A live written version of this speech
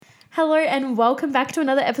Hello and welcome back to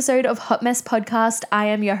another episode of Hot Mess Podcast. I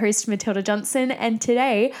am your host, Matilda Johnson, and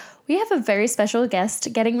today we have a very special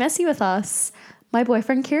guest getting messy with us. My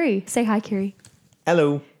boyfriend, Kyri. Say hi, Kyri.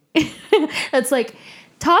 Hello. It's like,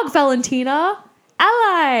 Tag Valentina,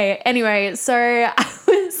 ally. Anyway, so I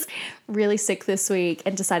was really sick this week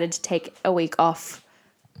and decided to take a week off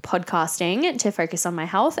podcasting to focus on my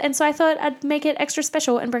health, and so I thought I'd make it extra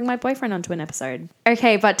special and bring my boyfriend onto an episode.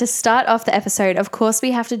 Okay, but to start off the episode, of course we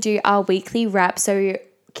have to do our weekly wrap. So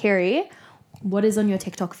Kyri, what is on your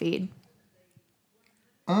TikTok feed?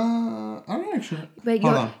 I don't actually. Wait,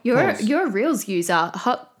 you're a Reels user.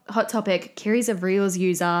 Hot topic. Kyri's a Reels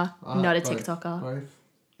user, not a TikToker. Both.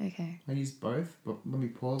 Okay. I use both, but let me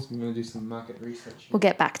pause. I'm going to do some market research. We'll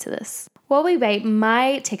get back to this. While we wait,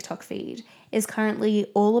 my TikTok feed is currently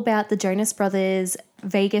all about the Jonas Brothers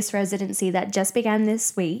Vegas residency that just began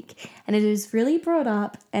this week. And it has really brought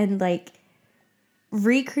up and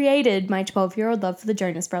recreated my 12-year-old love for the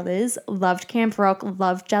Jonas Brothers. Loved Camp Rock,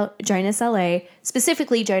 loved Jonas LA.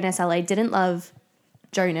 Specifically Jonas LA, didn't love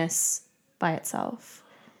Jonas by itself.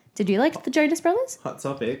 Did you like the Jonas Brothers? Hot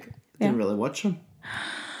topic. Didn't really watch them.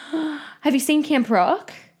 Have you seen Camp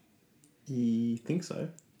Rock? You think so?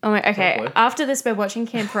 Oh, okay. Probably. After this, we're watching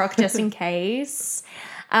Camp Rock just in case.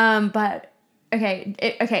 But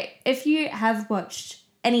okay. If you have watched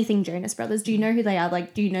anything Jonas Brothers, do you know who they are?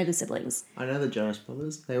 Like, do you know the siblings? I know the Jonas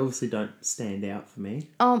Brothers. They obviously don't stand out for me.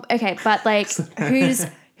 Okay, but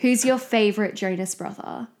who's your favorite Jonas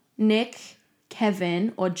brother? Nick,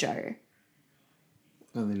 Kevin, or Joe?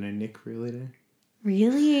 I only know Nick really do.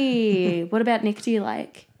 Really? What about Nick do you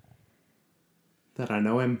like? That I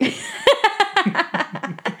know him.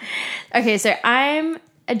 Okay, so I'm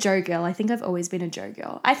a Joe girl. I think I've always been a Joe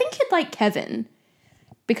girl. I think you'd like Kevin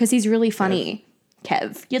because he's really funny.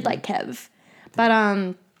 Kev. You'd like Kev. But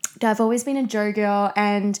I've always been a Joe girl,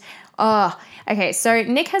 and okay, so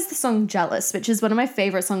Nick has the song Jealous, which is one of my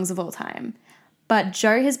favorite songs of all time. But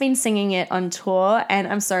Joe has been singing it on tour, and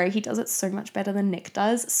I'm sorry, he does it so much better than Nick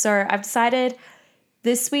does. So I've decided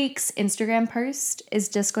this week's Instagram post is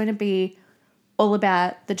just going to be all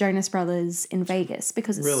about the Jonas Brothers in Vegas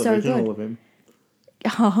because it's Real so original good. of him.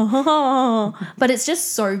 Oh, but it's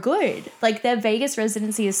just so good. Like, their Vegas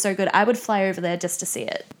residency is so good. I would fly over there just to see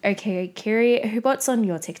it. Okay, Kyri, what's on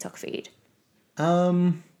your TikTok feed?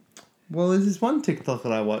 Well, there's this one TikTok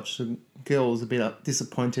that I watched. A girl was a bit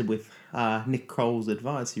disappointed with Nick Kroll's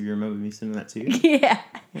advice. If you remember me sending that to you. Yeah.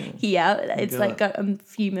 It's got a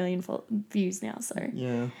few million views now. So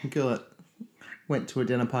yeah, a girl that went to a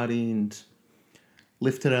dinner party and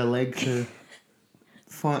lifted her leg to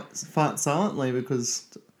fart silently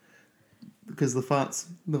because the fart's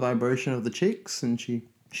the vibration of the cheeks, and she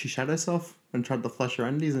shut herself and tried to flush her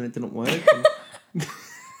undies and it didn't work.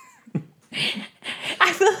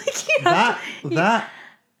 I feel like you have that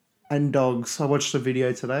and dogs. I watched a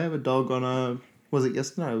video today of a dog on a... Was it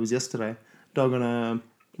yesterday? No, it was yesterday. Dog on a...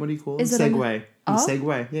 What do you call it? Segway.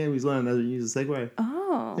 Segway. Yeah, he was learning how to use a Segway.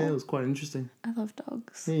 Oh. Yeah, it was quite interesting. I love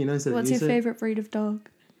dogs. Yeah, you know how to What's use your it. favourite breed of dog?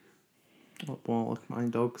 Well, like my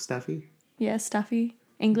dog, Staffy. Yeah, Staffy.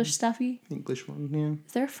 English Staffy. English one, yeah.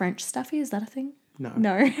 Is there a French Staffy? Is that a thing?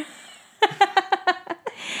 No.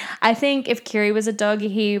 I think if Kyri was a dog,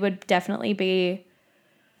 he would definitely be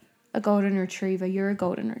a golden retriever. You're a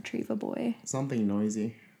golden retriever boy. Something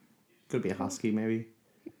noisy. Could be a husky, maybe.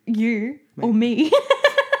 You or me?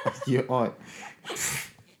 Yeah,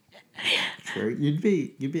 True. You'd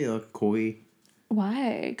be a corgi.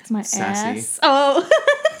 Why? Because my Sassy. ass. Oh.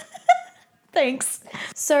 Thanks.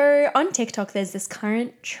 So on TikTok, there's this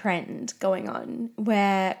current trend going on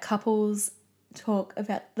where couples talk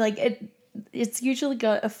about it's usually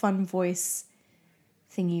got a fun voice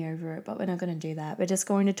thingy over it, but we're not going to do that. We're just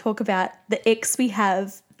going to talk about the icks we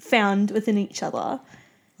have found within each other.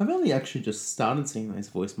 I've only actually just started seeing those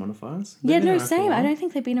voice modifiers. Yeah, no, same. I don't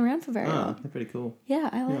think they've been around for very long. They're pretty cool. Yeah,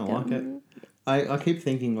 I like I them. like it. I keep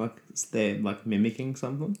thinking they're mimicking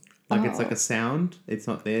something. It's like a sound. It's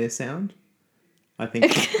not their sound. I think.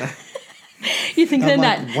 You think they're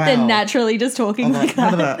wow. they're naturally just talking like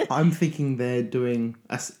that? I'm thinking they're doing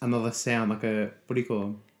another sound, like a, what do you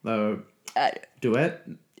call them? Duet?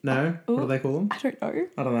 No? What do they call them? I don't know.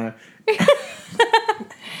 I don't know.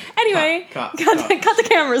 Anyway, cut the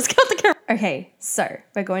cameras. Okay, so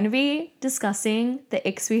we're going to be discussing the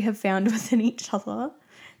icks we have found within each other.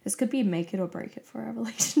 This could be make it or break it for our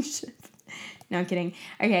relationship. No, I'm kidding.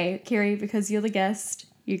 Okay, Kyri, because you're the guest,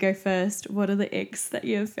 you go first. What are the icks that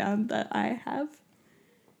you have found that I have?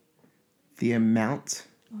 The amount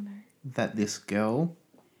that this girl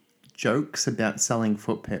jokes about selling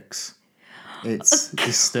foot pics. It's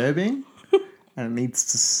disturbing. and it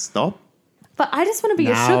needs to stop. But I just want to be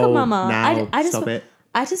a sugar mama. I just stop it.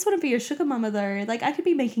 I just want to be a sugar mama though. Like I could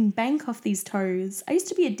be making bank off these toes. I used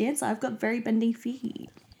to be a dancer. I've got very bendy feet.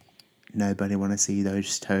 Nobody want to see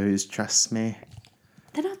those toes. Trust me.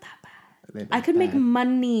 They're not that bad. They're that I could make bad.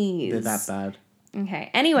 monies. They're that bad.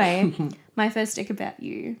 Okay. Anyway, my first ick about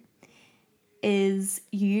you is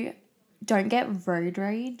you don't get road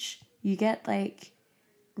rage. You get like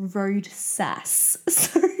road sass.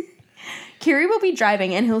 So Kyri will be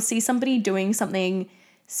driving and he'll see somebody doing something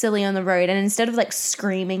silly on the road, and instead of like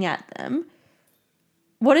screaming at them,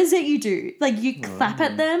 what is it you do? Like you clap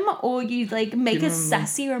at them, or you like make a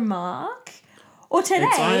sassy remark? Or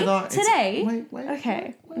today, Wait.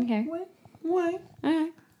 Okay. Wait. Okay.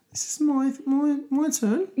 This is my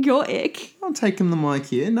turn. Your ick. I'm taking the mic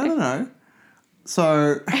here. No.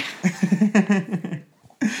 So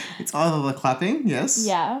it's either the clapping, yes.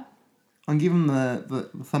 Yeah. I'm giving the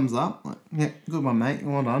thumbs up. Like, yeah, good one, mate.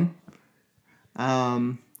 Well done.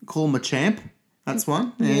 Call him a champ. That's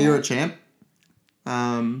one. Yeah, you're a champ.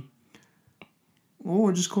 Or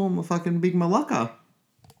just call him a fucking big malacca.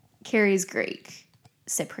 Kyri's Greek,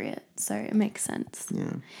 Cypriot, so it makes sense.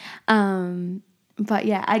 Yeah. But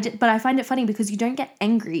yeah, I find it funny because you don't get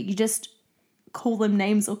angry. You just call them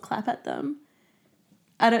names or clap at them.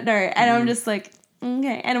 I don't know. And I'm just like,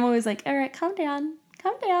 okay. And I'm always like, all right, calm down.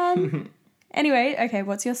 Anyway, okay,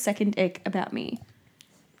 what's your second ick about me?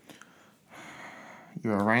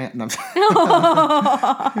 You're a rant. No.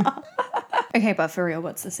 Okay, but for real,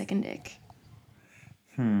 what's the second ick?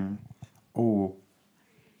 Oh.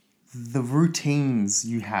 The routines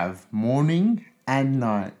you have morning and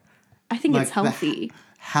night. I think it's healthy.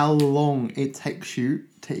 How long it takes you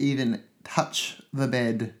to even touch the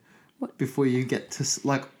bed before you get to...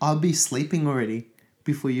 Like, I'll be sleeping already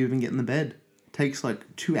before you even get in the bed. It takes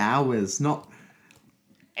like 2 hours, not...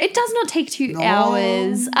 It does not take 2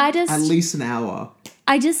 hours. At least an hour.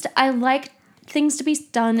 I like things to be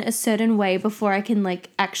done a certain way before I can like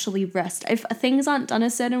actually rest. If things aren't done a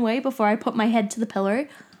certain way before I put my head to the pillow,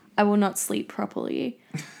 I will not sleep properly.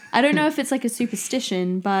 I don't know if it's like a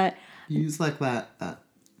superstition, but... You use like that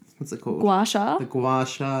what's it called? Gua sha. The gua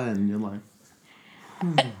sha, and you're like...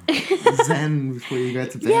 zen before you go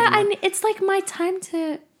to bed. Yeah, and it's like my time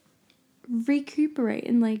to recuperate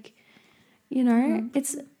and like, you know,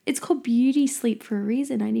 it's called beauty sleep for a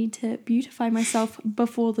reason. I need to beautify myself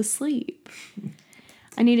before the sleep.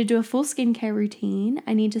 I need to do a full skincare routine.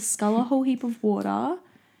 I need to scull a whole heap of water.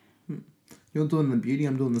 You're doing the beauty,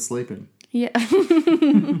 I'm doing the sleeping. Yeah.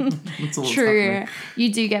 That's all True.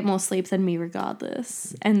 You do get more sleep than me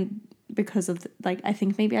regardless. And because of, I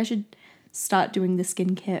think maybe I should start doing the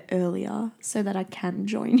skincare earlier so that I can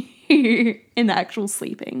join you in the actual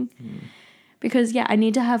sleeping. Because, yeah, I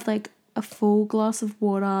need to have, like, a full glass of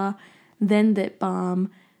water, then lip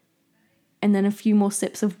balm, and then a few more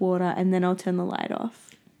sips of water, and then I'll turn the light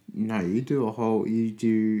off. No, you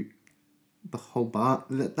do the whole bath.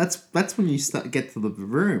 That's when you get to the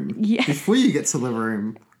room. Yeah. Before you get to the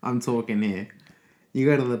room, I'm talking here. You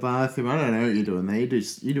go to the bathroom. I don't know what you're doing there.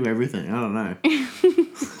 You do everything. I don't know.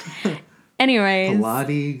 Anyways.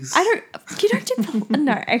 Pilates. You don't do Pilates.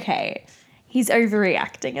 No, okay. He's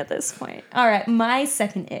overreacting at this point. All right, my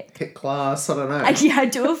second ick. Hit class. I don't know. I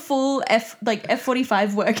do a full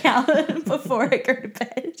F45 workout before I go to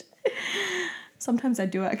bed. Sometimes I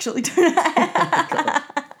do actually do that.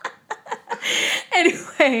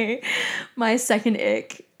 Anyway, my second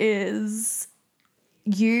ick is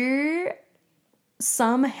you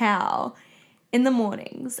somehow in the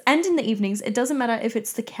mornings and in the evenings, it doesn't matter if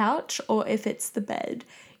it's the couch or if it's the bed,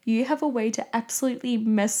 you have a way to absolutely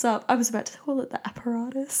mess up. I was about to call it the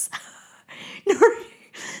apparatus. No,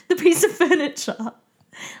 the piece of furniture.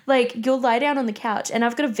 Like, you'll lie down on the couch, and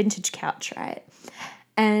I've got a vintage couch, right?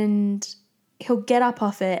 And he'll get up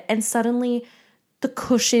off it, and suddenly the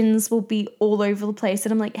cushions will be all over the place.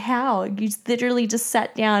 And I'm like, how? You literally just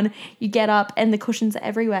sat down, you get up, and the cushions are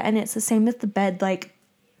everywhere. And it's the same with the bed. Like,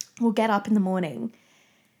 we'll get up in the morning,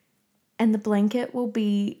 and the blanket will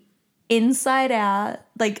be inside out,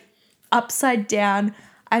 like upside down.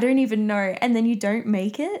 I don't even know. And then you don't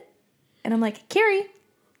make it. And I'm like, Kyri,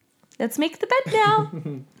 let's make the bed now.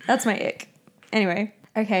 That's my ick. Anyway.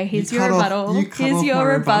 Okay, here's your rebuttal. Here's your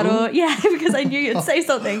rebuttal. Yeah, because I knew you'd say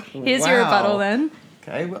something. Here's your rebuttal then.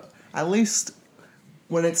 Okay, well, at least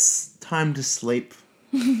when it's time to sleep,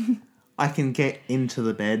 I can get into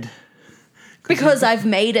the bed. Because I've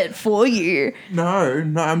made it for you. No,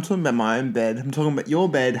 I'm talking about my own bed. I'm talking about your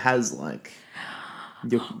bed has like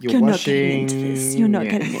You're washing. You're not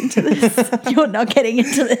getting into this. You're not getting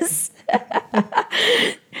into this.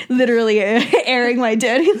 Literally airing my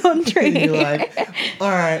dirty laundry. You're like, all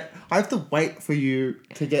right, I have to wait for you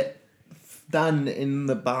to get done in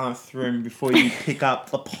the bathroom before you pick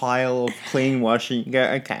up a pile of clean washing. You go,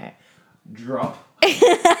 okay, drop.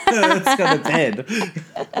 Let's go to bed.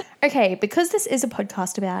 Okay, because this is a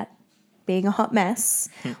podcast about being a hot mess,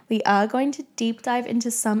 we are going to deep dive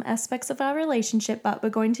into some aspects of our relationship, but we're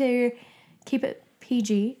going to keep it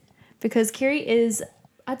PG because Kyri is,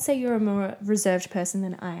 I'd say you're a more reserved person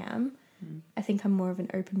than I am. I think I'm more of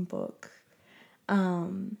an open book,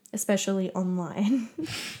 especially online.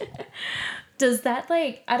 Does that,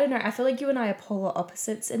 like, I don't know, I feel like you and I are polar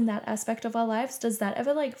opposites in that aspect of our lives. Does that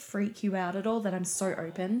ever, like, freak you out at all that I'm so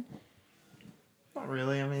open? Not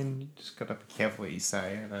really. I mean, you just got to be careful what you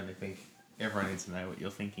say. I don't think everyone needs to know what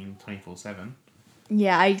you're thinking 24/7.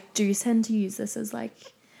 Yeah, I do tend to use this as,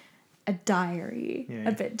 like, a diary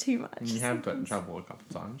a bit too much. And you have got in trouble a couple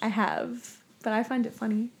of times. I have, but I find it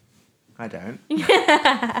funny. I don't.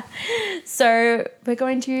 So we're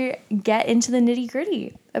going to get into the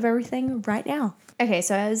nitty-gritty of everything right now. Okay,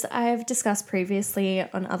 so as I've discussed previously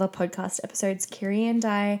on other podcast episodes, Kyri and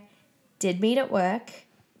I did meet at work.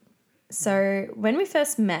 So when we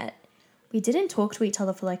first met, we didn't talk to each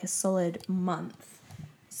other for like a solid month.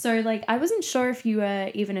 So like I wasn't sure if you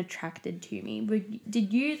were even attracted to me. Were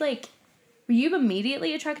you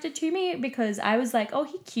immediately attracted to me? Because I was like, oh,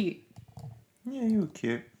 he's cute. Yeah, you were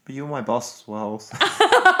cute. But you're my boss as well. So.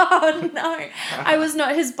 Oh, no. I was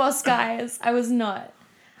not his boss, guys. I was not.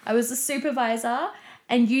 I was a supervisor,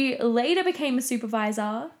 and you later became a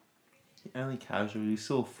supervisor. Only casual. You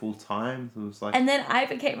still full-time. So it was like... And then I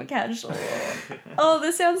became a casual. Oh,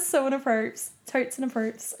 this sounds so inappropriate. Totes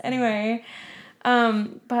inappropriate. Anyway,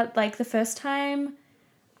 but, like, the first time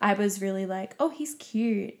I was really like, oh, he's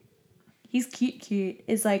cute. He's cute.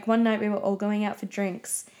 It's like one night we were all going out for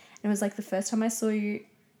drinks, and it was, like, the first time I saw you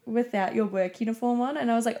without your work uniform on,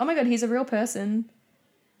 and I was like, oh my God, he's a real person.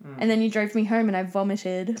 And then you drove me home and I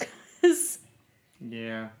vomited.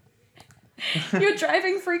 Yeah. Your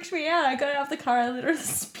driving freaked me out. I got out of the car, I literally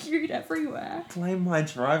spewed everywhere. Blame my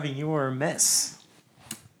driving, you were a mess.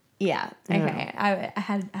 Yeah, okay. I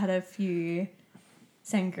had a few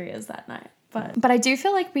sangrias that night. But I do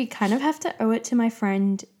feel like we kind of have to owe it to my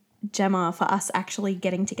friend Gemma for us actually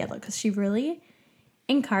getting together, because she really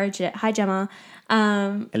encouraged it. Hi, Gemma.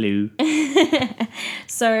 Hello.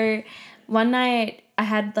 So one night I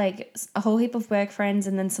had like a whole heap of work friends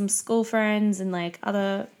and then some school friends and like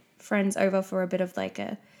other friends over for a bit of like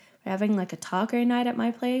we're having like a taco night at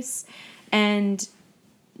my place. And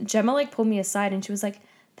Gemma like pulled me aside and she was like,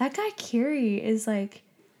 that guy Kyri is like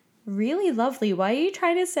really lovely. Why are you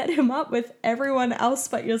trying to set him up with everyone else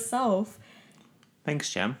but yourself? Thanks,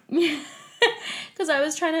 Gem. Because I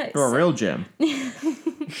was trying to... You're a real gem.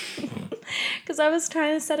 Because I was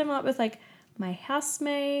trying to set him up with, like, my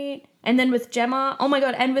housemate. And then with Gemma. Oh, my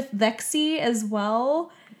God. And with Lexi as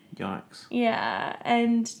well. Yikes. Yeah.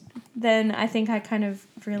 And then I think I kind of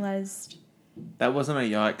realised... That wasn't a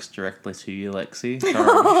yikes directly to you, Lexi. Sorry.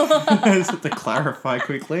 I just have to clarify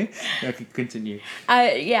quickly. I can continue.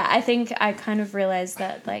 I think I kind of realised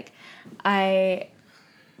that, like, I...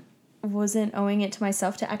 wasn't owing it to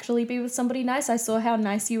myself to actually be with somebody nice. I saw how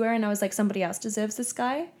nice you were and I was like, somebody else deserves this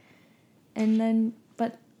guy. And then,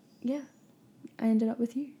 but yeah, I ended up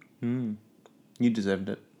with you. You deserved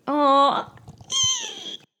it. Oh.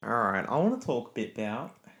 Alright, I want to talk a bit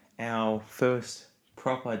about our first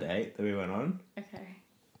proper date that we went on. Okay.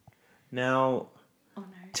 Now, oh no.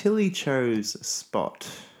 Tilly chose a spot.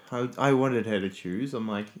 I wanted her to choose. I'm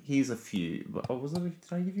like, here's a few. But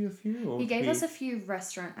did I give you a few? Or you gave us a few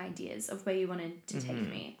restaurant ideas of where you wanted to take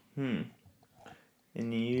me. And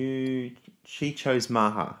she chose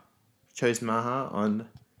Maha. Chose Maha on...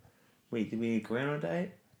 Wait, did we agree on a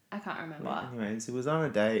date? I can't remember. Anyways, it was on a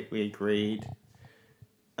date. We agreed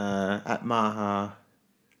at Maha,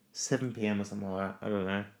 7 p.m. or something like that. I don't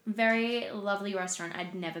know. Very lovely restaurant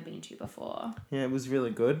I'd never been to before. Yeah, it was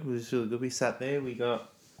really good. We sat there. We got...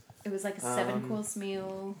 It was like a 7-course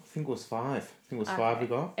meal. I think it was 5. Five we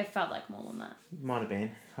got. It felt like more than that. Might have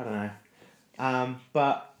been. I don't know.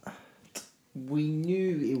 But we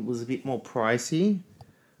knew it was a bit more pricey.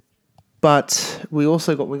 But we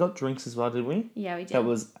got drinks as well, did we? Yeah, we did. That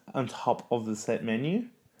was on top of the set menu.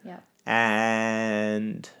 Yeah.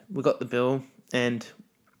 And we got the bill and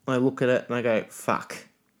I look at it and I go, fuck.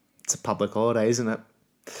 It's a public holiday, isn't it?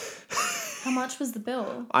 How much was the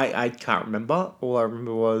bill? I can't remember. All I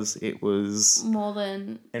remember was it was... more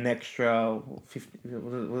than... an extra 15%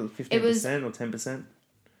 or 10%.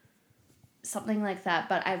 something like that.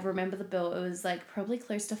 But I remember the bill. It was like probably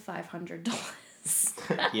close to $500.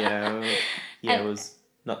 Yeah, And it was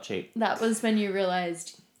not cheap. that was when you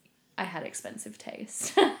realized I had expensive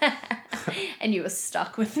taste. And you were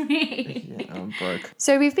stuck with me. Yeah, I'm broke.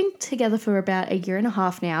 So we've been together for about 1.5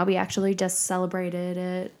 years now. We actually just celebrated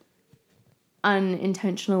it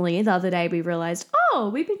unintentionally. The other day we realized,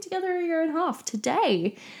 oh, we've been together 1.5 years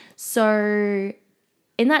today. So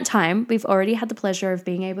in that time, we've already had the pleasure of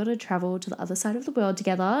being able to travel to the other side of the world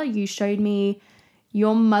together. You showed me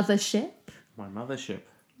your mothership. My mothership.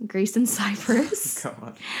 Greece and Cyprus. Come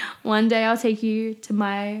on. One day I'll take you to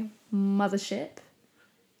my mothership.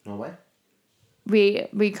 Norway?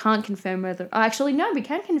 We can't confirm whether... Oh, actually, no, we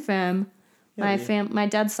can confirm. Yeah, My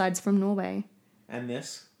dad's side's from Norway. And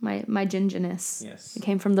this? My gingerness. Yes. It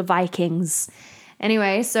came from the Vikings.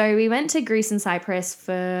 Anyway, so we went to Greece and Cyprus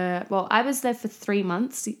for... Well, I was there for 3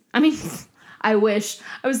 months. I mean, I wish.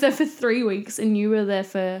 I was there for 3 weeks and you were there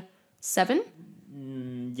for 7?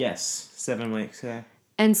 Yes. 7 weeks, yeah.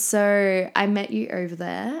 And so I met you over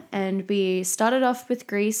there and we started off with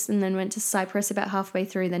Greece and then went to Cyprus about halfway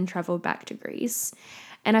through, then traveled back to Greece.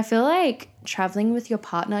 And I feel like traveling with your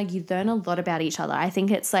partner, you learn a lot about each other. I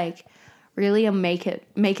think it's like really a make it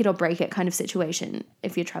or break it kind of situation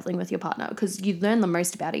if you're traveling with your partner, because you learn the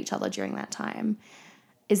most about each other during that time.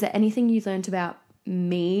 Is there anything you learned about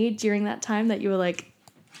me during that time that you were like,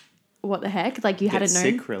 what the heck? Like you hadn't known?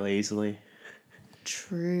 Sick really easily.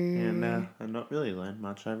 True. And I've not really learned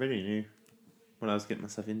much. I already knew what I was getting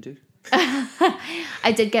myself into.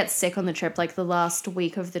 I did get sick on the trip. Like the last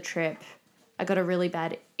week of the trip, I got a really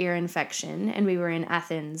bad ear infection and we were in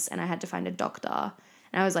Athens and I had to find a doctor.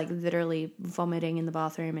 And I was like literally vomiting in the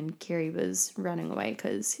bathroom and Kyri was running away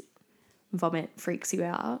because vomit freaks you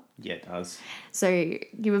out. Yeah, it does. So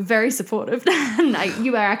you were very supportive. No,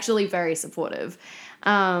 you were actually very supportive.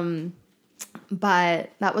 But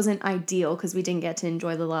that wasn't ideal because we didn't get to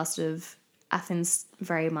enjoy the last of Athens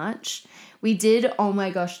very much. We did, oh my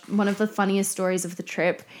gosh, one of the funniest stories of the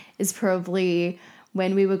trip is probably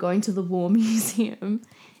when we were going to the War Museum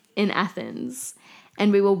in Athens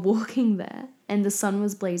and we were walking there and the sun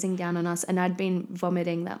was blazing down on us and I'd been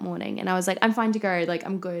vomiting that morning and I was like, I'm fine to go, like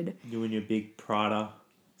I'm good. You and your big Prada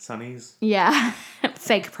sunnies. Yeah,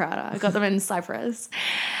 fake Prada. I got them in Cyprus.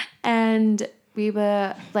 And we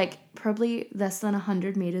were like probably less than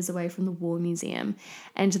 100 meters away from the War Museum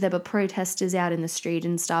and there were protesters out in the street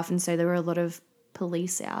and stuff. And so there were a lot of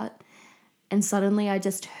police out. And suddenly I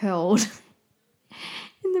just hurled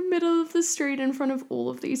in the middle of the street in front of all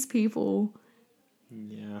of these people.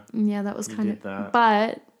 Yeah. Yeah, that was kind of... that.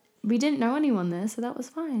 But we didn't know anyone there, so that was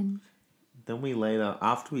fine. Then we later,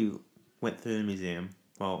 after we went through the museum,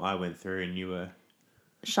 well, I went through and you were...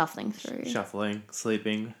 Shuffling through. Shuffling,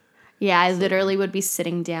 sleeping. Yeah, I literally would be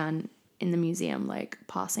sitting down in the museum, like,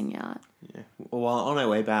 passing out. Yeah. Well, on our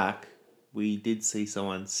way back, we did see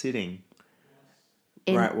someone sitting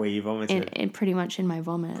right where you vomited. In pretty much in my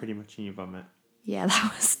vomit. Pretty much in your vomit. Yeah,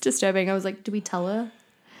 that was disturbing. I was like, do we tell her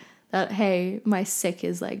that, hey, my sick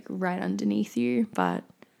is, like, right underneath you? But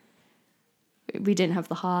we didn't have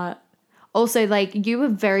the heart. Also, like, you were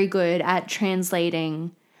very good at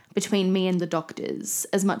translating between me and the doctors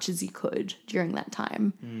as much as you could during that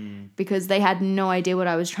time because they had no idea what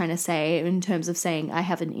I was trying to say in terms of saying I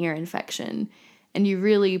have an ear infection, and you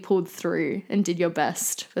really pulled through and did your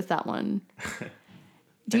best with that one.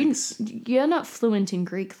 You're not fluent in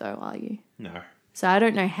Greek though, are you? No. So I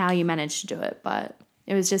don't know how you managed to do it, but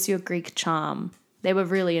it was just your Greek charm. They were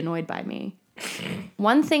really annoyed by me.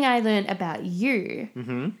 One thing I learned about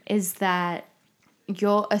you is that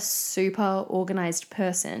you're a super organized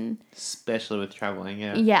person. Especially with traveling,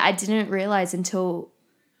 yeah. Yeah, I didn't realize until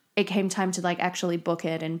it came time to like actually book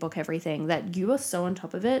it and book everything that you were so on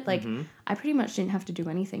top of it. Like I pretty much didn't have to do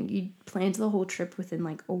anything. You planned the whole trip within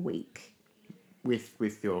like a week.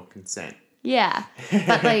 With your consent. Yeah.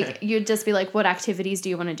 But like you'd just be like, what activities do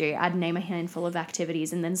you want to do? I'd name a handful of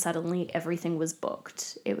activities and then suddenly everything was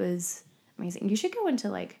booked. It was amazing. You should go into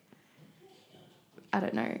like, I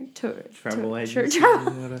don't know, travel agency.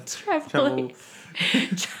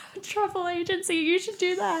 Travel agency. You should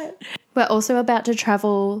do that. We're also about to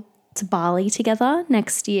travel to Bali together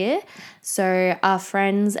next year. So our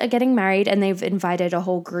friends are getting married and they've invited a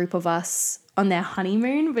whole group of us on their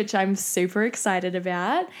honeymoon, which I'm super excited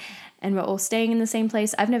about. And we're all staying in the same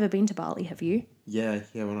place. I've never been to Bali, have you? Yeah,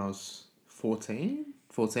 when I was 14,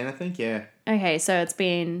 I think, yeah. Okay, so it's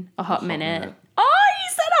been a hot minute. Oh, you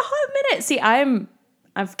said a hot minute. See,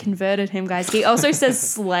 I've converted him, guys. He also says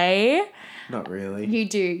slay. Not really. You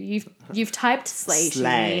do. You've typed slay to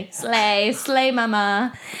me. Slay,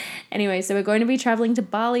 mama. Anyway, so we're going to be traveling to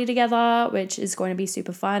Bali together, which is going to be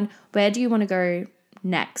super fun. Where do you want to go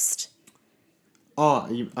next? Oh,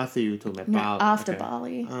 I thought you were talking about No, Bali. after Okay.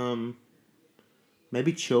 Bali.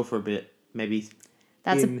 Maybe chill for a bit. Maybe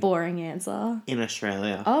That's a boring answer. in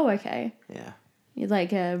Australia. Oh, okay. Yeah. You'd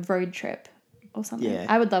like a road trip or something. Yeah.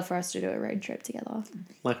 I would love for us to do a road trip together.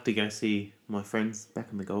 Like to go see my friends back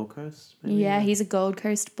on the Gold Coast. Maybe? Yeah, he's a Gold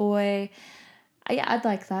Coast boy. Yeah, I'd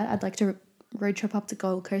like that. I'd like to road trip up to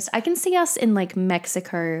Gold Coast. I can see us in like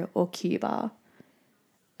Mexico or Cuba.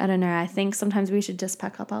 I don't know. I think sometimes we should just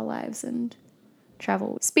pack up our lives and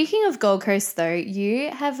travel. Speaking of Gold Coast though,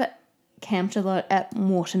 you have camped a lot at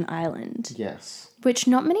Moreton Island. Yes. Which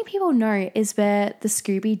not many people know is where the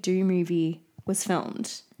Scooby-Doo movie was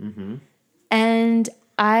filmed. Mm-hmm. And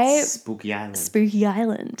Spooky Island. Spooky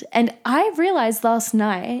Island. And I realized last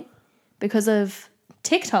night, because of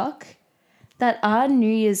TikTok, that our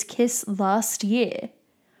New Year's kiss last year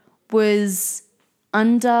was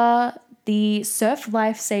under the surf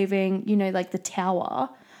life-saving, like the tower,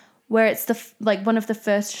 where it's like one of the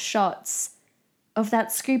first shots of that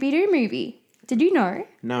Scooby-Doo movie. Did you know?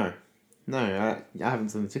 No, I haven't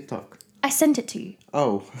seen the TikTok. I sent it to you.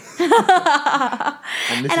 Oh. And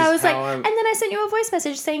I was like, and then I sent you a voice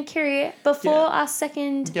message saying, Kyri, before our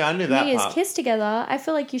second I knew that New Year's part. kiss together, I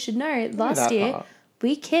feel like you should know. Last year, part.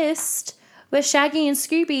 we kissed where Shaggy and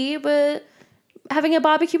Scooby were having a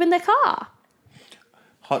barbecue in their car.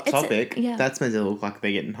 Hot topic. yeah. That's meant to look like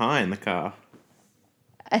they're getting high in the car.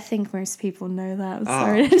 I think most people know that. I'm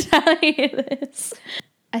sorry to tell you this.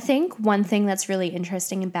 I think one thing that's really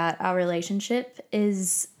interesting about our relationship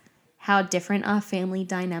is how different our family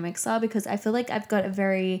dynamics are, because I feel like I've got a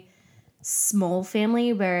very small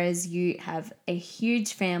family, whereas you have a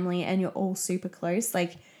huge family and you're all super close.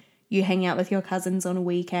 Like, you hang out with your cousins on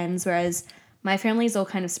weekends, whereas my family's all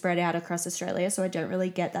kind of spread out across Australia, so I don't really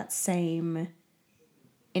get that same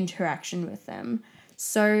interaction with them.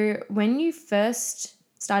 So when you first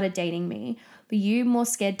started dating me, were you more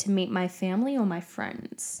scared to meet my family or my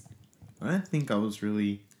friends? I don't think I was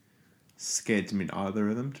really scared to meet either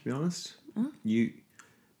of them, to be honest. Oh.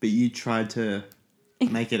 But you tried to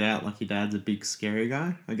make it out like your dad's a big scary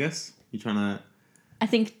guy, I guess. You're trying to... I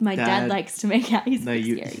think my dad likes to make out he's a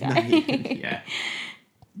big scary guy. Yeah.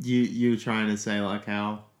 You were trying to say like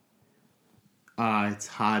how it's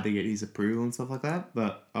hard to get his approval and stuff like that,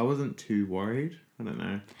 but I wasn't too worried. I don't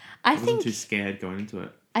know. I wasn't too scared going into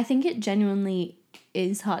it. I think it genuinely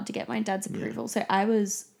is hard to get my dad's approval. So I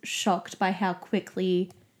was shocked by how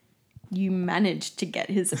quickly you managed to get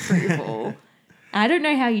his approval. I don't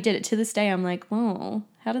know how you did it. To this day, I'm like, whoa,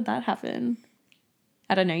 how did that happen?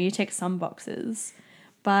 I don't know. You tick some boxes.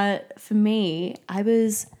 But for me, I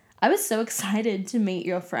was so excited to meet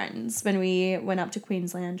your friends when we went up to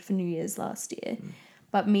Queensland for New Year's last year.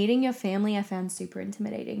 But meeting your family I found super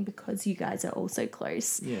intimidating because you guys are all so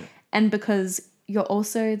close. Yeah. And because you're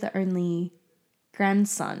also the only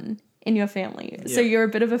grandson in your family. Yeah. So you're a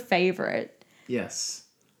bit of a favourite. Yes.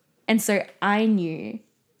 And so I knew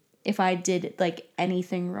if I did like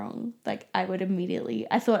anything wrong, like I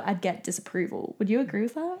thought I'd get disapproval. Would you agree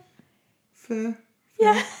with that? Fair.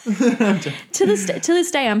 Yeah. To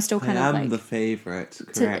this day, I'm still kind of like... I'm the favourite,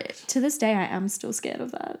 correct. To this day, I am still scared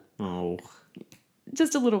of that. Oh.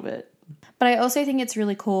 Just a little bit. But I also think it's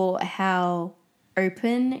really cool how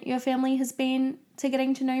open your family has been to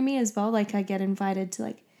getting to know me as well. Like, I get invited to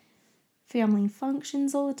like family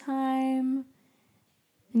functions all the time.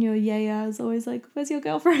 And your yaya is always like, where's your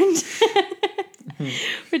girlfriend?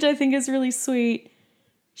 Which I think is really sweet.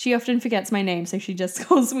 She often forgets my name, so she just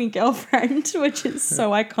calls me girlfriend, which is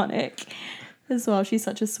so iconic as well. She's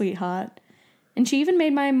such a sweetheart. And she even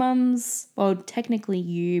made my mum's, well, technically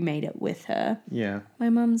you made it with her. Yeah. My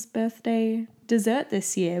mum's birthday dessert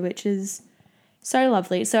this year, which is so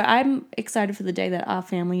lovely. So I'm excited for the day that our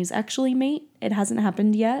families actually meet. It hasn't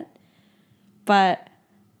happened yet. But,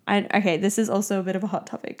 okay, this is also a bit of a hot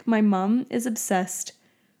topic. My mum is obsessed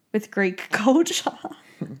with Greek culture.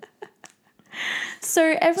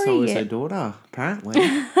 So every year... So is her daughter, apparently.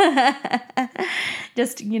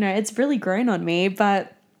 Just, it's really grown on me.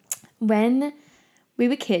 But when we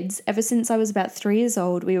were kids, ever since I was about 3 years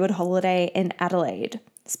old, we would holiday in Adelaide,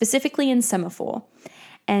 specifically in Semaphore.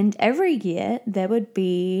 And every year there would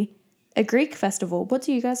be a Greek festival. What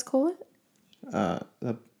do you guys call it?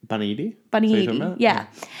 The Bunny Bunny yeah.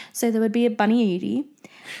 So there would be a Bunny.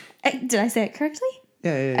 Did I say it correctly?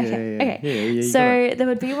 Yeah. Okay. So there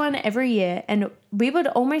would be one every year, and we would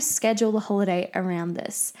almost schedule the holiday around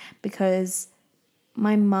this because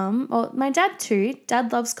my mum, or my dad too,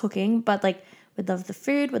 dad loves cooking, but like We'd love the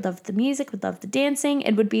food, we'd love the music, we'd love the dancing.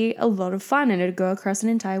 It would be a lot of fun and it'd go across an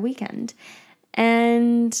entire weekend.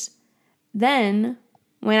 And then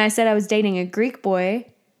when I said I was dating a Greek boy,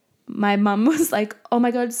 my mum was like, oh my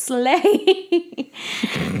God, slay.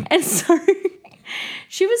 And so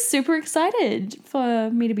she was super excited for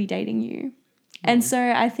me to be dating you. And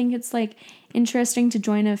so I think it's like interesting to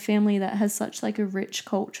join a family that has such like a rich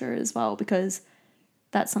culture as well, because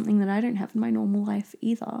that's something that I don't have in my normal life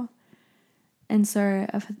either. And so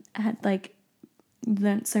I've had like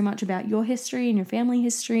learned so much about your history and your family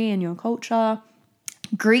history and your culture.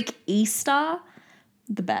 Greek Easter,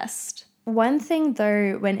 the best. One thing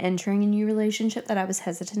though, when entering a new relationship that I was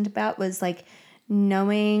hesitant about was like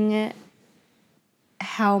knowing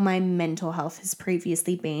how my mental health has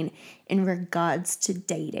previously been in regards to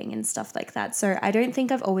dating and stuff like that. So I don't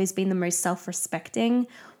think I've always been the most self-respecting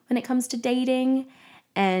when it comes to dating.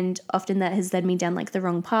 And often that has led me down like the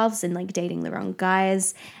wrong paths and like dating the wrong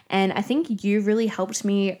guys. And I think you really helped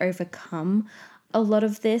me overcome a lot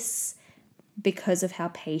of this because of how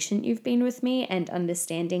patient you've been with me and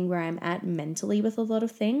understanding where I'm at mentally with a lot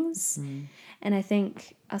of things. And I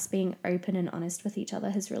think us being open and honest with each other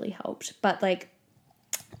has really helped. But like,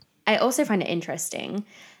 I also find it interesting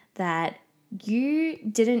that you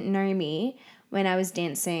didn't know me when I was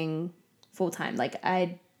dancing full time. Like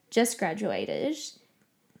I just graduated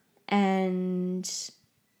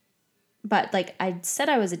but like I said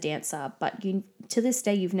I was a dancer, but you, to this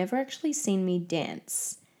day, you've never actually seen me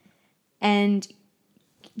dance. And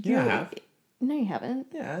Yeah, I have. No, you haven't.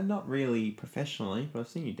 Yeah, not really professionally, but I've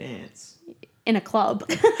seen you dance. In a club.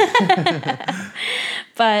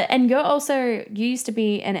 And you used to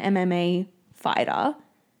be an MMA fighter.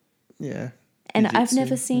 Yeah. And Jiu-jitsu, I've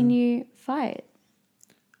never seen you fight,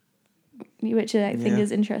 which I think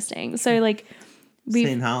is interesting. So like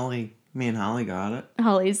me and Harley go at it.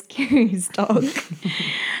 Holly's Kyri's dog.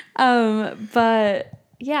 But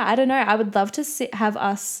yeah, I don't know. I would love to have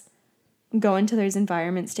us go into those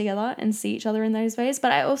environments together and see each other in those ways.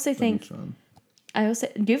 But I also think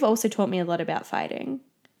you've also taught me a lot about fighting,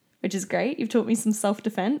 which is great. You've taught me some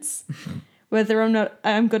self-defense, whether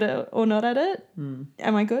I'm good or not at it.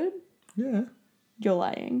 Am I good? Yeah. You're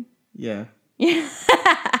lying. Yeah.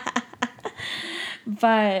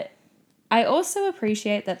 But I also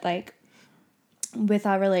appreciate that, like, with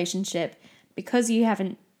our relationship, because you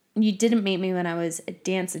didn't meet me when I was a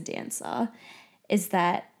dancer, is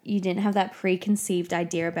that you didn't have that preconceived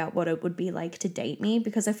idea about what it would be like to date me.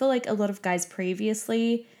 Because I feel like a lot of guys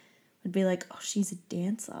previously would be like, oh, she's a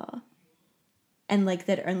dancer. And like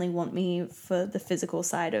they'd only want me for the physical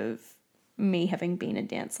side of me having been a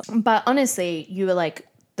dancer. But honestly, you were like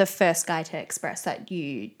the first guy to express that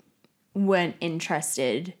you weren't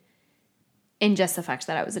interested in just the fact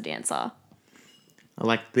that I was a dancer. I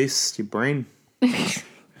like this, your brain. Thank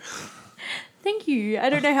you. I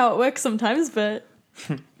don't know how it works sometimes, but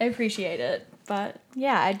I appreciate it. But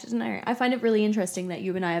yeah, I don't know. I find it really interesting that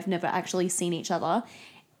you and I have never actually seen each other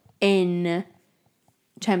in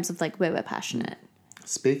terms of like where we're passionate.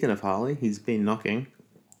 Speaking of Harley, he's been knocking.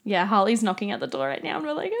 Yeah, Harley's knocking at the door right now and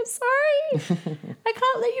we're like, I'm sorry. I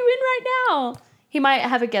can't let you in right now. He might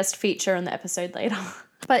have a guest feature on the episode later.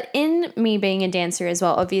 But in me being a dancer as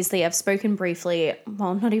well, obviously I've spoken briefly,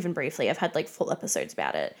 well, not even briefly, I've had like full episodes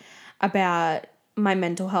about my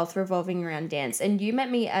mental health revolving around dance. And you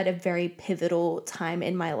met me at a very pivotal time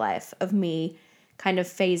in my life of me kind of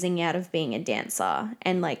phasing out of being a dancer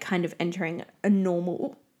and like kind of entering a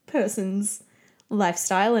normal person's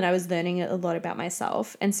lifestyle. And I was learning a lot about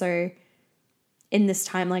myself. And so in this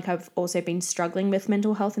time, like I've also been struggling with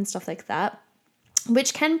mental health and stuff like that,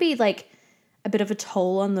 which can be like a bit of a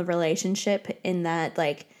toll on the relationship in that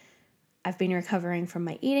like I've been recovering from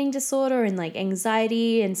my eating disorder and like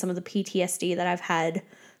anxiety and some of the PTSD that I've had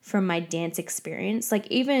from my dance experience. Like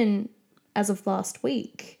even as of last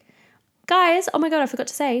week, guys, oh my God, I forgot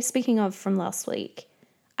to say, speaking of from last week,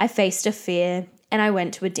 I faced a fear and I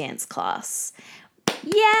went to a dance class.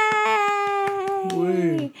 Yay!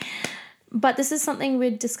 Woo. But this is something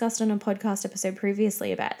we'd discussed on a podcast episode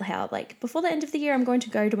previously about how, like, before the end of the year, I'm going to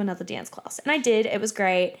go to another dance class. And I did. It was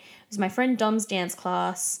great. It was my friend Dom's dance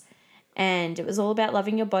class. And it was all about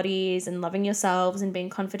loving your bodies and loving yourselves and being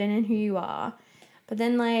confident in who you are. But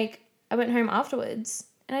then, like, I went home afterwards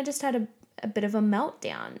and I just had a bit of a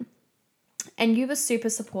meltdown. And you were super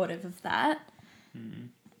supportive of that.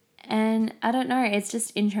 And I don't know. It's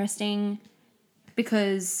just interesting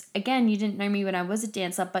because, again, you didn't know me when I was a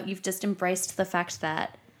dancer, but you've just embraced the fact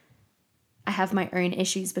that I have my own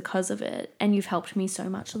issues because of it. And you've helped me so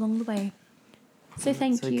much along the way. So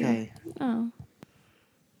thank you. Okay. Oh.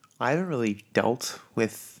 I haven't really dealt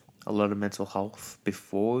with a lot of mental health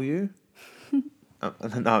before you.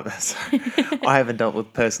 No, sorry. I haven't dealt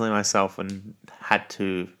with personally myself and had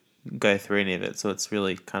to go through any of it, so it's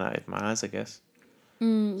really kind of opened my eyes, I guess.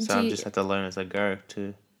 So I've just had to learn as I go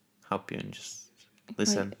to help you and just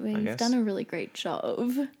listen, I You've guess. done a really great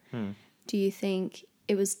job. Do you think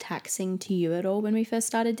it was taxing to you at all when we first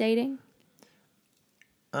started dating?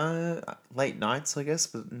 Late nights, I guess,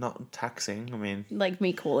 but not taxing. I mean, Like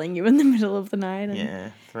me calling you in the middle of the night? And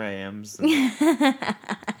yeah, 3 a.m.s.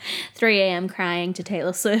 3 a.m. crying to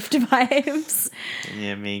Taylor Swift vibes. And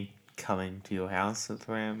yeah, me coming to your house at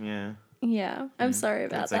 3 a.m., yeah. Yeah, I'm sorry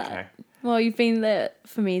about That's that. okay. Well, you've been there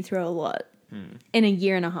for me through a lot in a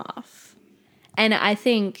year and a half. And I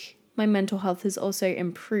think my mental health has also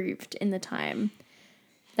improved in the time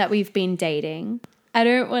that we've been dating. I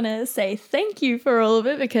don't want to say thank you for all of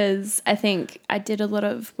it because I think I did a lot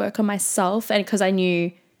of work on myself and because I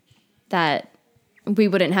knew that we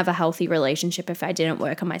wouldn't have a healthy relationship if I didn't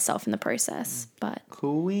work on myself in the process. But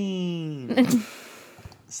Queen.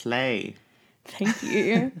 Slay. thank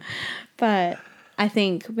you. But I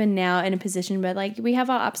think we're now in a position where like we have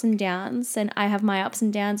our ups and downs and I have my ups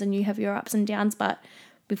and downs and you have your ups and downs, but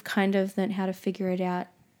we've kind of learned how to figure it out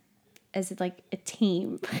as like a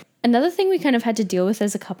team. Another thing we kind of had to deal with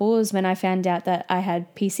as a couple was when I found out that I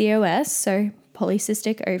had PCOS, so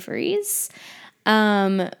polycystic ovaries,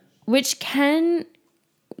 which can,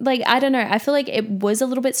 like, I don't know, I feel like it was a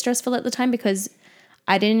little bit stressful at the time because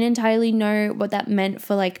I didn't entirely know what that meant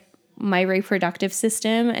for like my reproductive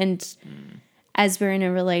system. And as we're in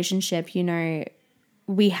a relationship, you know,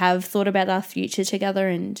 we have thought about our future together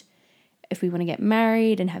and if we want to get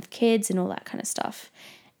married and have kids and all that kind of stuff.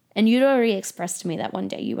 And you'd already expressed to me that one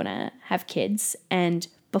day you want to have kids. And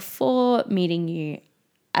before meeting you,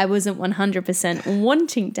 I wasn't 100%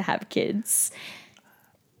 wanting to have kids.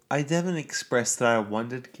 I haven't expressed that I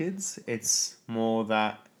wanted kids. It's more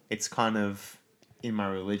that it's kind of in my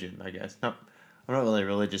religion, I guess. No, I'm not really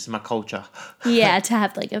religious. In my culture. Yeah, to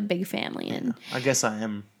have like a big family. And I guess I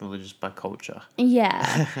am religious by culture.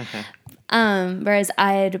 yeah. Whereas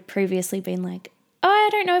I had previously been like, oh, I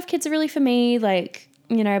don't know if kids are really for me. Like,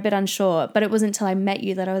 you know, a bit unsure. But it wasn't until I met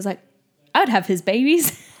you that I was like, I would have his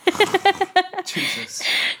babies. Jesus.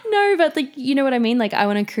 No, but like, you know what I mean? Like, I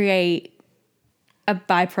want to create a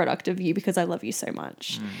byproduct of you because I love you so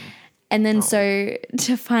much. And then so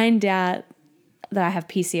to find out that I have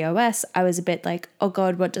PCOS, I was a bit like, oh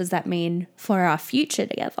God, what does that mean for our future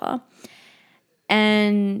together?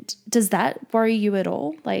 And does that worry you at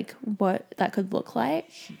all? Like what that could look like?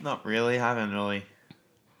 Not really. I haven't really.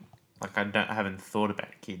 Like I haven't thought about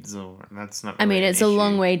kids, or that's not. Really I mean, it's a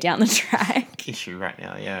long way down the track. Issue right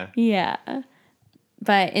now, yeah. Yeah,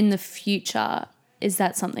 but in the future, is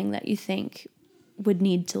that something that you think would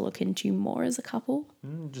need to look into more as a couple?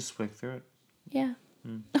 Just work through it. Yeah.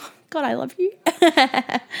 Oh, God, I love you.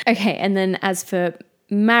 Okay, and then as for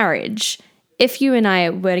marriage, if you and I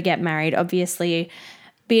were to get married, obviously,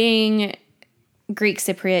 being Greek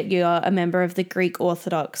Cypriot, you're a member of the Greek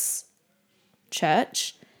Orthodox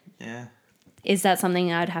Church. Yeah. Is that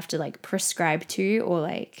something I'd have to like prescribe to or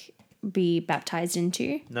like be baptized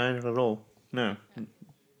into? No, not at all. No.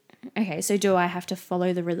 Okay, so do I have to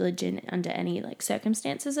follow the religion under any like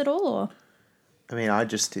circumstances at all, or? I mean,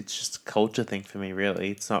 it's just a culture thing for me,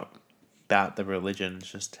 really. It's not about the religion.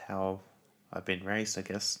 It's just how I've been raised, I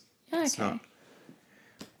guess. Okay. It's not.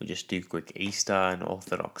 We just do Greek Easter and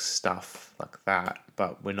Orthodox stuff like that,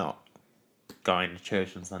 but we're not going to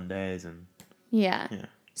church on Sundays and. Yeah. Yeah.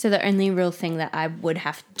 So the only real thing that I would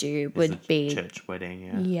have to do would be church wedding,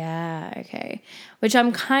 yeah. Yeah, okay. Which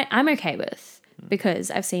I'm okay with because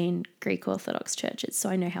I've seen Greek Orthodox churches, so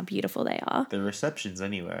I know how beautiful they are. The reception's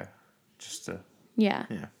anywhere. Just to Yeah.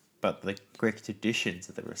 But the Greek traditions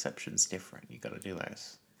of the reception's different. You got to do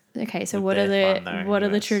those. Okay, so With what are their the fun, though, what are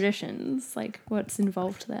the yes. traditions? Like what's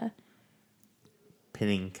involved there?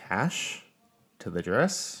 Pinning cash to the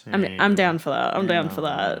dress. I'm down for that. I'm down for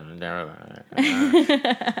that.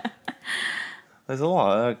 There's a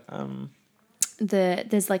lot.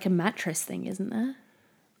 There's like a mattress thing, isn't there?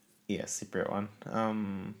 Yeah, Cypriot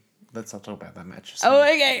one. Let's not talk about that mattress. Oh,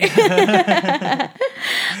 okay.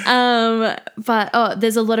 But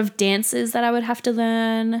there's a lot of dances that I would have to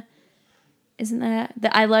learn. Isn't there?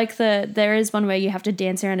 There is one where you have to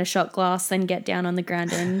dance around a shot glass, then get down on the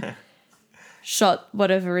ground and shot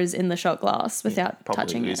whatever is in the shot glass without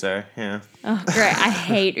touching it. Uzo, yeah. Oh, great. I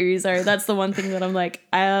hate Uzo. That's the one thing that I'm like,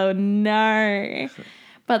 oh no.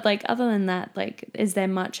 But like, other than that, like, is there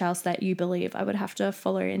much else that you believe I would have to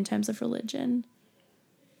follow in terms of religion?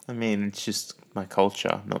 I mean, it's just my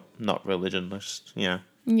culture, not religion. Just, yeah.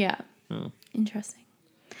 Yeah. Interesting.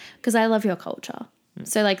 because I love your culture.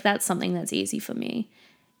 So like that's something that's easy for me.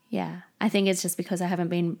 Yeah. I think it's just because I haven't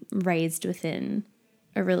been raised within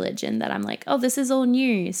a religion that I'm like, oh, this is all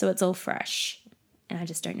new, so it's all fresh. And I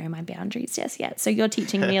just don't know my boundaries just yet. So you're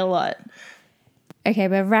teaching me a lot. Okay,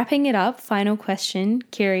 we're wrapping it up. Final question,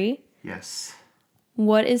 Kyri. Yes.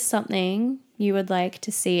 What is something you would like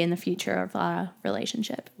to see in the future of our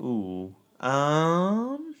relationship? Ooh.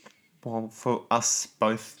 Well, for us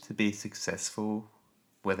both to be successful,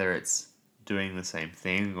 whether it's doing the same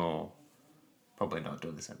thing or probably not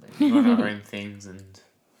doing the same thing, doing our own things, and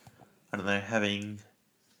I don't know, having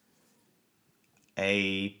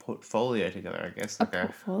a portfolio together, I guess. Like a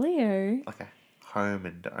portfolio? Like a home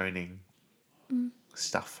and owning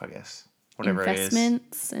stuff, I guess. Whatever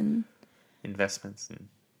Investments it is. And... Investments and,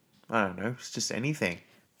 I don't know, it's just anything.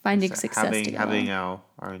 Finding just success together. Having our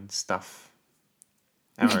own stuff.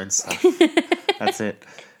 Our own stuff. That's it.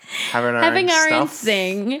 Having our own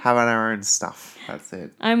thing. Having our own stuff. That's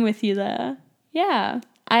it. I'm with you there. Yeah.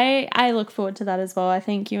 I look forward to that as well. I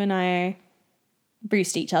think you and I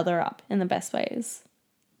boost each other up in the best ways.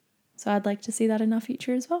 So I'd like to see that in our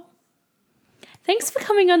future as well. Thanks for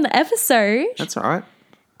coming on the episode. That's all right.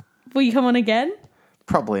 Will you come on again?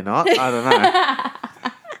 Probably not. I don't know.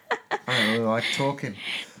 I don't really like talking.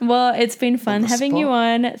 Well, it's been fun having you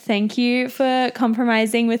spot. on. Thank you for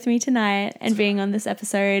compromising with me tonight and being on this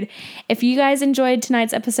episode. If you guys enjoyed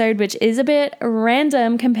tonight's episode, which is a bit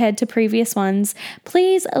random compared to previous ones,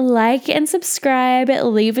 please like and subscribe,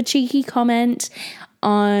 leave a cheeky comment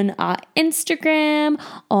on our Instagram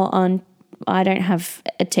or on, I don't have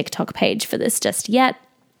a TikTok page for this just yet,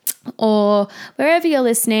 or wherever you're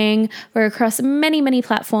listening. We're across many, many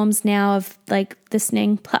platforms now of like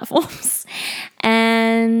listening platforms.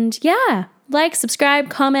 And yeah, like, subscribe,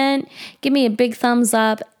 comment, give me a big thumbs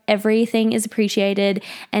up. Everything is appreciated.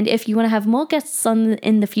 And if you want to have more guests on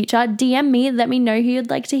in the future, DM me, let me know who you'd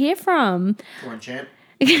like to hear from. Come on, champ.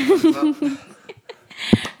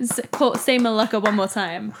 Say Malacca one more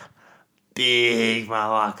time. Big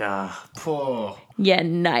Malacca. Poor. Yeah,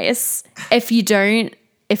 nice. If you don't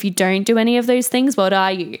do any of those things, what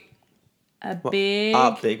are you?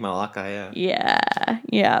 Big Malacca, yeah.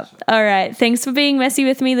 Yeah. All right. Thanks for being messy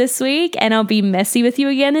with me this week, and I'll be messy with you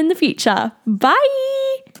again in the future. Bye.